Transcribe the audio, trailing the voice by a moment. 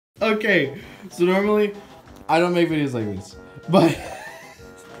Okay, so normally I don't make videos like this, but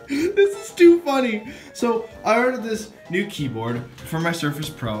this is too funny. So I ordered this new keyboard for my Surface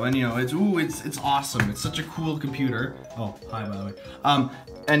Pro, and you know, it's awesome. It's such a cool computer. Oh, hi by the way.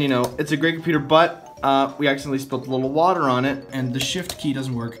 And you know, it's a great computer, but we accidentally spilled a little water on it, and the shift key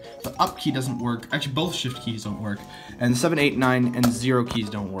doesn't work. The up key doesn't work. Actually, both shift keys don't work, and 7, 8, 9, and 0 keys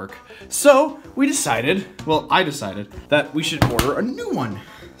don't work. So we decided, well, I decided that we should order a new one.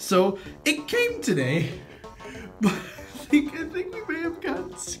 So it came today, but I think we may have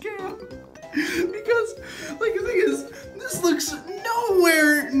gotten scammed because, like, the thing is, this looks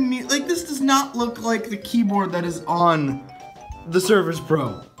nowhere near, like, this does not look like the keyboard that is on the Surface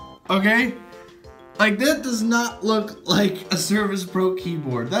Pro. Okay? Like, that does not look like a Surface Pro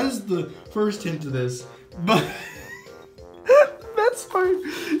keyboard. That is the first hint of this. But the best part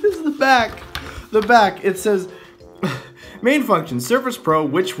is the back. The back, it says, main function, Surface Pro,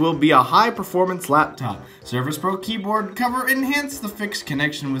 which will be a high-performance laptop. Surface Pro keyboard cover enhance the fixed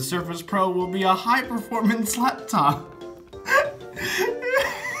connection with Surface Pro will be a high-performance laptop.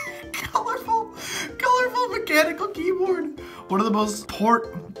 colorful mechanical keyboard. One of the most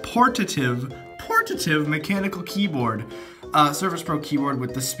portative mechanical keyboard. Surface Pro keyboard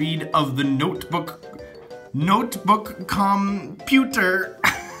with the speed of the notebook computer.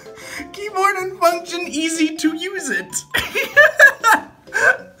 Keyboard and function easy to use it.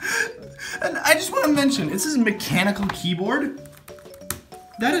 And I just want to mention, it says mechanical keyboard.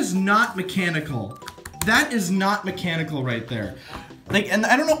 That is not mechanical. That is not mechanical right there. Like, and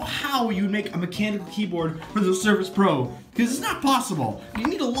I don't know how you make a mechanical keyboard for the Surface Pro, because it's not possible. You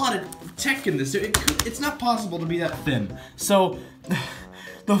need a lot of tech in this. It's not possible to be that thin. So,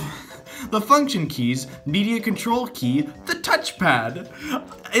 the function keys, media control key, the touchpad.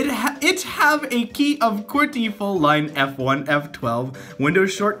 It have a key of QWERTY full line F1, F12,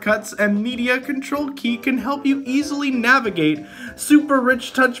 Windows shortcuts, and media control key can help you easily navigate. Super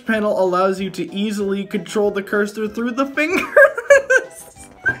rich touch panel allows you to easily control the cursor through the fingers.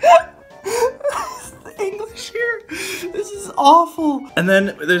 English here. This is awful. And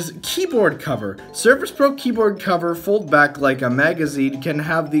then there's keyboard cover. Surface Pro keyboard cover fold back like a magazine can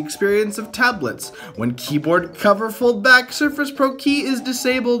have the experience of tablets. When keyboard cover fold back, Surface Pro key is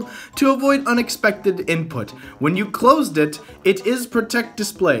disabled to avoid unexpected input. When you closed it, it is protect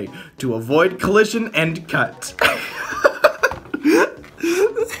display to avoid collision and cut.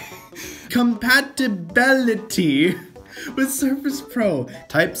 Compatibility with Surface Pro.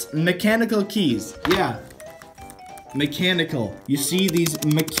 Types mechanical keys. Yeah. Mechanical. You see these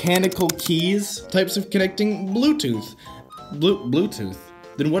mechanical keys? Types of connecting Bluetooth. Bluetooth.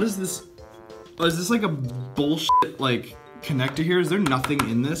 Then what is this? Oh, is this like a bullshit like connector here? Is there nothing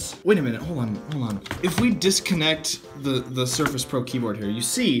in this? Wait a minute, hold on. If we disconnect the Surface Pro keyboard here, you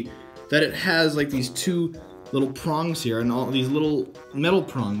see that it has like these two little prongs here and all these little metal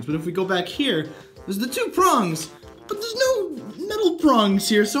prongs. But if we go back here, there's the two prongs, but there's no metal prongs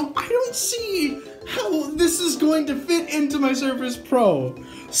here, so I don't see how this is going to fit into my Surface Pro.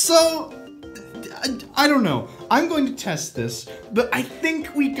 So, I don't know. I'm going to test this, but I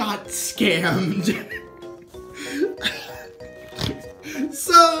think we got scammed.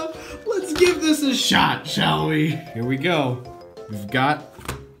 So, let's give this a shot, shall we? Here we go. We've got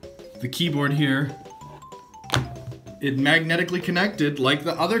the keyboard here. It magnetically connected like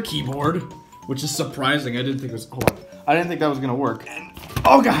the other keyboard, which is surprising. I didn't think it was, hold on. I didn't think that was gonna work. And,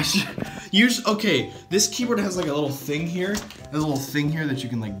 oh gosh. Okay, this keyboard has like a little thing here. There's a little thing here that you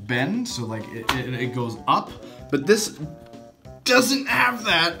can like bend, so like it goes up. But this doesn't have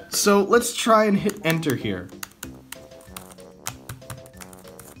that. So let's try and hit enter here.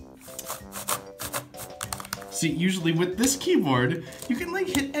 See, usually with this keyboard, you can like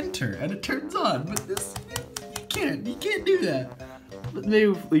hit enter and it turns on, but this, you can't do that. But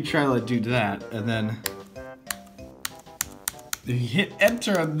maybe we try to do that, and then if you hit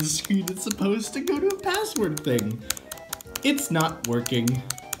enter on the screen, it's supposed to go to a password thing. It's not working.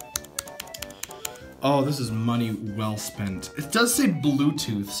 Oh, this is money well spent. It does say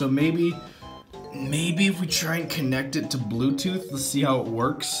Bluetooth, so maybe if we try and connect it to Bluetooth, let's see how it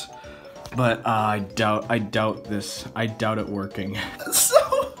works. But I doubt this. I doubt it working.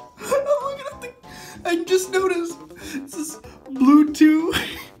 So, I'm looking at the, I just noticed, this is Bluetooth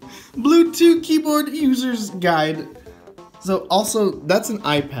keyboard user's guide. So also, that's an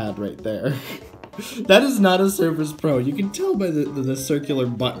iPad right there. That is not a Surface Pro. You can tell by the circular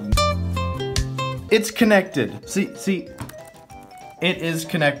button. It's connected. See, it is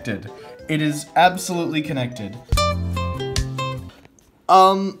connected. It is absolutely connected.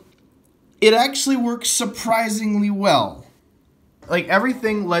 It actually works surprisingly well. like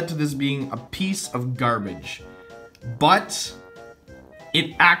everything led to this being a piece of garbage. But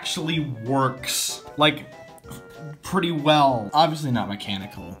it actually works, like, pretty well. Obviously not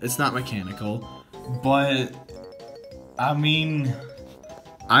mechanical. It's not mechanical, but I mean,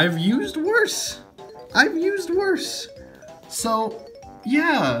 I've used worse. I've used worse. So,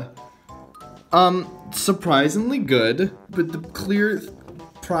 yeah. Surprisingly good, but the clear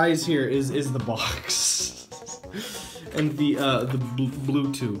prize here is the box. And the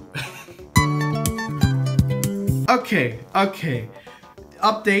blue tube. Okay.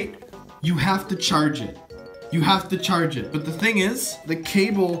 Update, you have to charge it. You have to charge it. But the thing is, the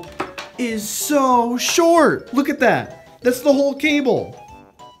cable is so short. Look at that. That's the whole cable.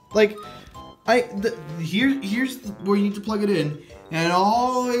 Like, here's where you need to plug it in, and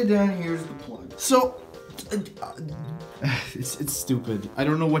all the way down here's the plug. So, it's stupid. I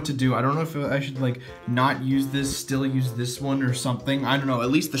don't know what to do. I don't know if I should like not use this, still use this one or something. I don't know. At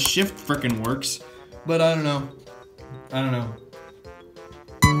least the shift frickin' works, but I don't know.